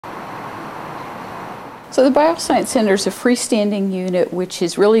So the BioScience Center is a freestanding unit which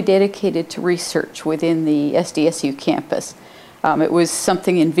is really dedicated to research within the SDSU campus. It was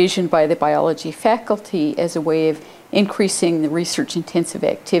something envisioned by the biology faculty as a way of increasing the research-intensive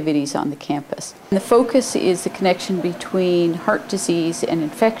activities on the campus. And the focus is the connection between heart disease and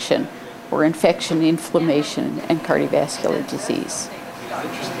infection, or infection, inflammation, and cardiovascular disease.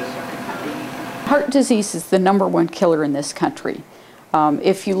 Heart disease is the #1 killer in this country.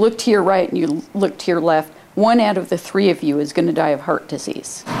 If you look to your right and you look to your left, 1 out of the 3 of you is going to die of heart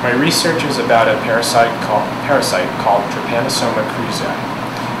disease. My research is about a parasite called Trypanosoma cruzi,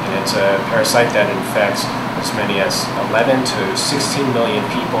 and it's a parasite that infects as many as 11 to 16 million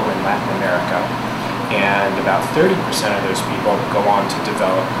people in Latin America, and about 30% of those people go on to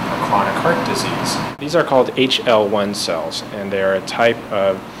develop a chronic heart disease. These are called HL1 cells, and they're a type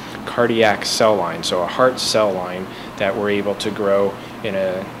of cardiac cell line, so a heart cell line that we're able to grow in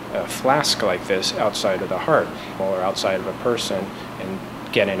a flask like this outside of the heart or outside of a person, and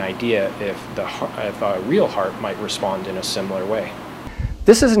get an idea if a real heart might respond in a similar way.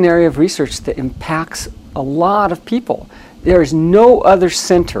 This is an area of research that impacts a lot of people. There is no other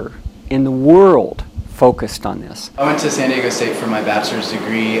center in the world focused on this. I went to San Diego State for my bachelor's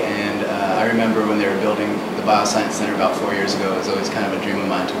degree, and I remember when they were building the BioScience Center about 4 years ago. It was always kind of a dream of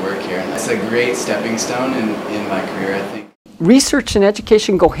mine to work here, and it's a great stepping stone in my career, I think. Research and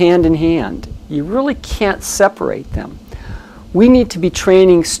education go hand in hand. You really can't separate them. We need to be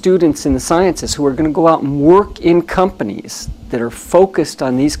training students in the sciences who are going to go out and work in companies that are focused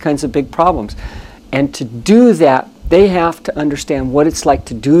on these kinds of big problems. And to do that, they have to understand what it's like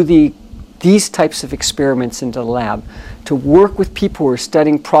to do these types of experiments in the lab, to work with people who are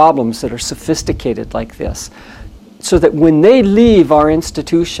studying problems that are sophisticated like this, so that when they leave our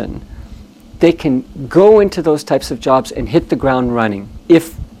institution, they can go into those types of jobs and hit the ground running.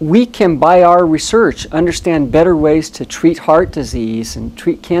 If we can, by our research, understand better ways to treat heart disease and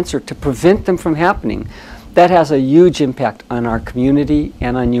treat cancer to prevent them from happening, that has a huge impact on our community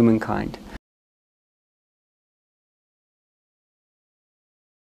and on humankind.